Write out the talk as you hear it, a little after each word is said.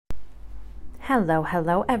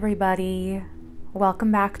Hello, everybody. Welcome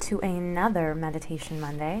back to another Meditation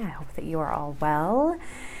Monday. I hope that you are all well.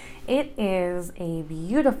 It is a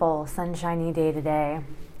beautiful, sunshiny day today,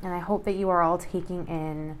 and I hope that you are all taking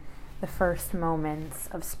in the first moments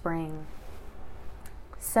of spring.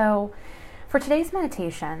 So, for today's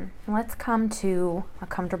meditation, let's come to a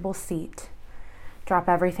comfortable seat. Drop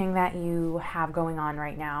everything that you have going on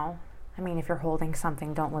right now. I mean, if you're holding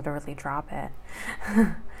something, don't literally drop it.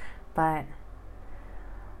 But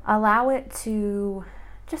allow it to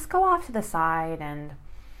just go off to the side and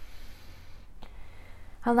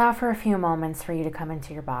allow for a few moments for you to come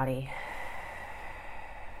into your body.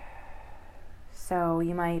 So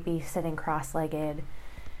you might be sitting cross-legged,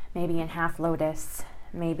 maybe in half lotus,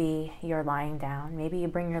 maybe you're lying down, maybe you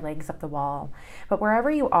bring your legs up the wall. But wherever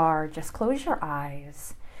you are, just close your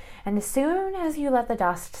eyes. And as soon as you let the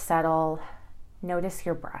dust settle, notice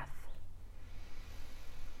your breath.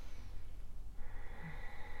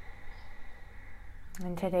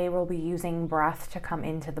 And today we'll be using breath to come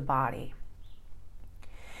into the body.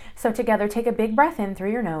 So together, take a big breath in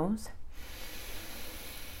through your nose.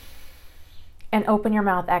 And open your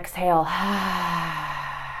mouth, exhale.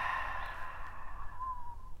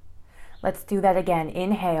 Let's do that again.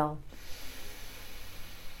 Inhale.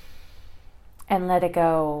 And let it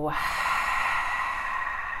go.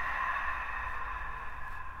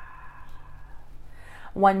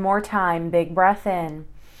 One more time, big breath in.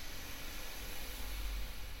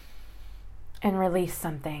 And release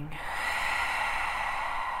something.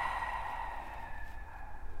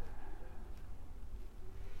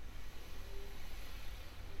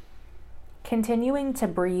 Continuing to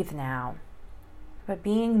breathe now, but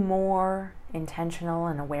being more intentional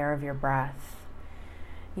and aware of your breath.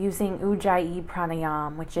 Using Ujjayi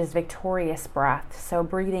Pranayama, which is victorious breath. So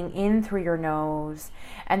breathing in through your nose,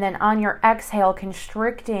 and then on your exhale,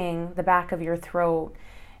 constricting the back of your throat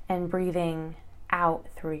and breathing out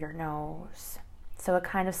through your nose. So it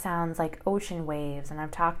kind of sounds like ocean waves, and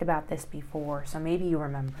I've talked about this before, so maybe you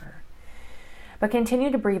remember. But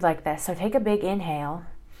continue to breathe like this. So take a big inhale,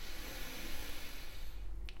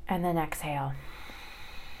 and then exhale.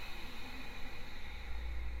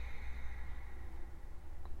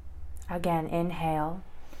 Again, inhale,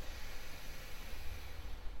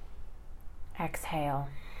 exhale.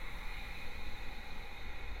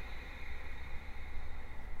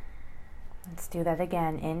 Let's do that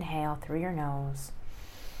again. Inhale through your nose.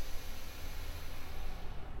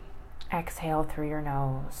 Exhale through your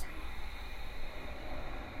nose.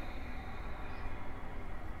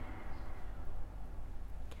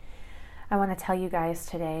 I want to tell you guys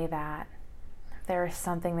today that if there is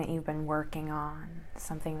something that you've been working on,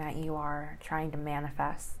 something that you are trying to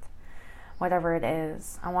manifest, whatever it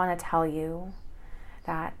is, I want to tell you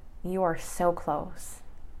that you are so close,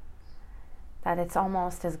 that it's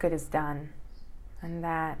almost as good as done, and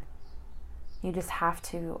that you just have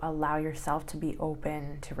to allow yourself to be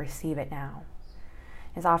open to receive it now.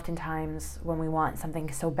 Is oftentimes when we want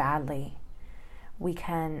something so badly, we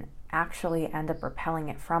can actually end up repelling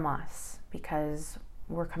it from us because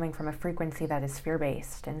we're coming from a frequency that is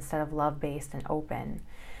fear-based instead of love-based and open.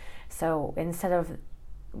 So instead of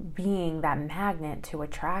being that magnet to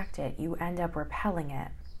attract it, you end up repelling it.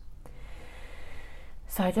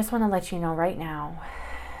 So I just want to let you know right now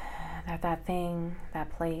that thing, that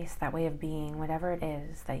place, that way of being, whatever it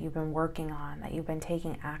is that you've been working on, that you've been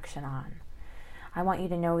taking action on, I want you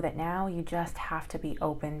to know that now you just have to be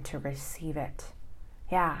open to receive it.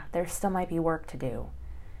 Yeah, there still might be work to do,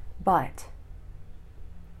 but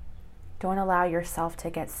don't allow yourself to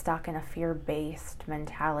get stuck in a fear-based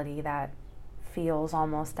mentality that feels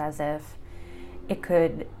almost as if it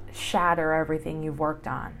could shatter everything you've worked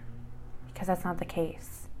on. Because that's not the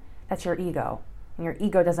case. That's your ego. And your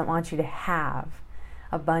ego doesn't want you to have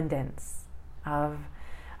abundance of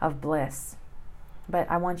bliss.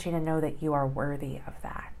 But I want you to know that you are worthy of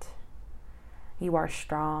that. You are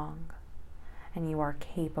strong. And you are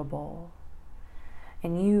capable.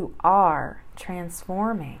 And you are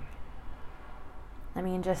transforming. I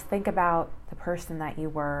mean, just think about the person that you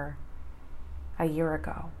were a year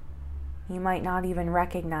ago. You might not even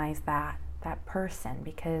recognize that person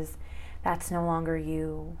because that's no longer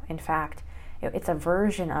you. In fact, it's a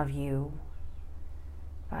version of you,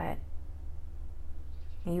 but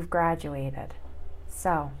you've graduated.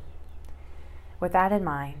 So, with that in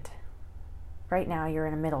mind, right now you're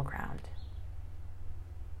in a middle ground.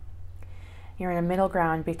 You're in a middle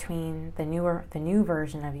ground between the new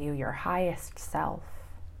version of you, your highest self,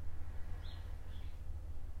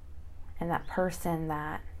 and that person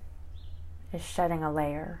that is shedding a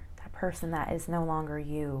layer, that person that is no longer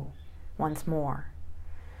you once more.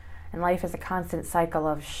 And life is a constant cycle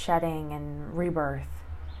of shedding and rebirth.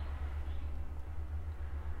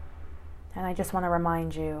 And I just want to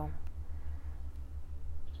remind you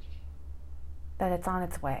that it's on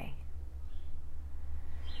its way.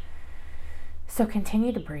 So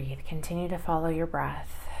continue to breathe, continue to follow your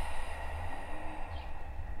breath.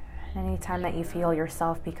 Anytime that you feel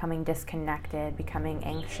yourself becoming disconnected, becoming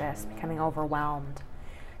anxious, becoming overwhelmed,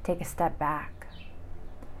 take a step back.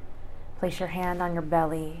 Place your hand on your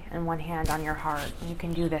belly and one hand on your heart. You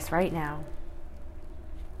can do this right now.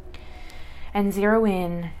 And zero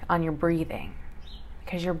in on your breathing,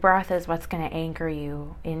 because your breath is what's going to anchor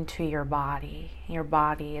you into your body. Your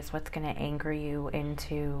body is what's going to anchor you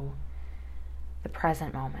into the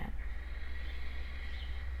present moment.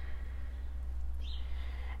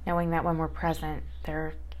 Knowing that when we're present,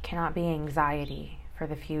 there cannot be anxiety for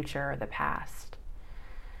the future or the past.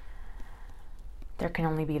 There can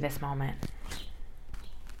only be this moment.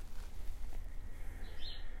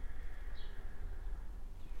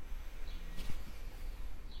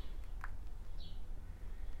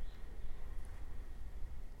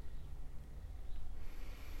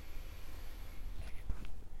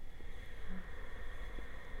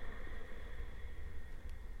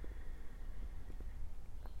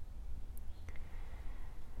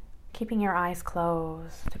 Keeping your eyes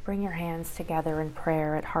closed, to bring your hands together in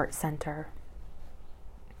prayer at heart center.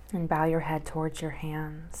 And bow your head towards your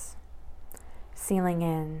hands, sealing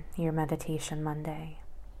in your meditation Monday.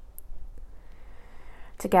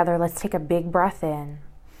 Together, let's take a big breath in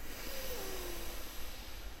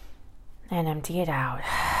and empty it out.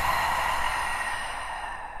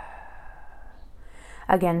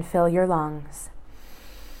 Again, fill your lungs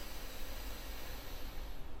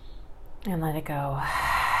and let it go.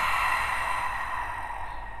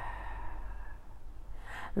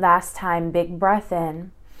 Last time, big breath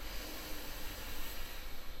in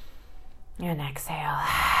and exhale.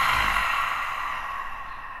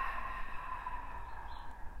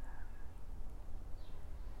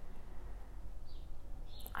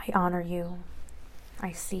 I honor you.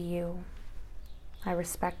 I see you. I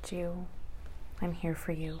respect you. I'm here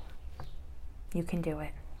for you. You can do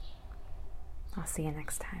it. I'll see you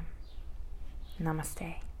next time.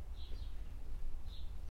 Namaste.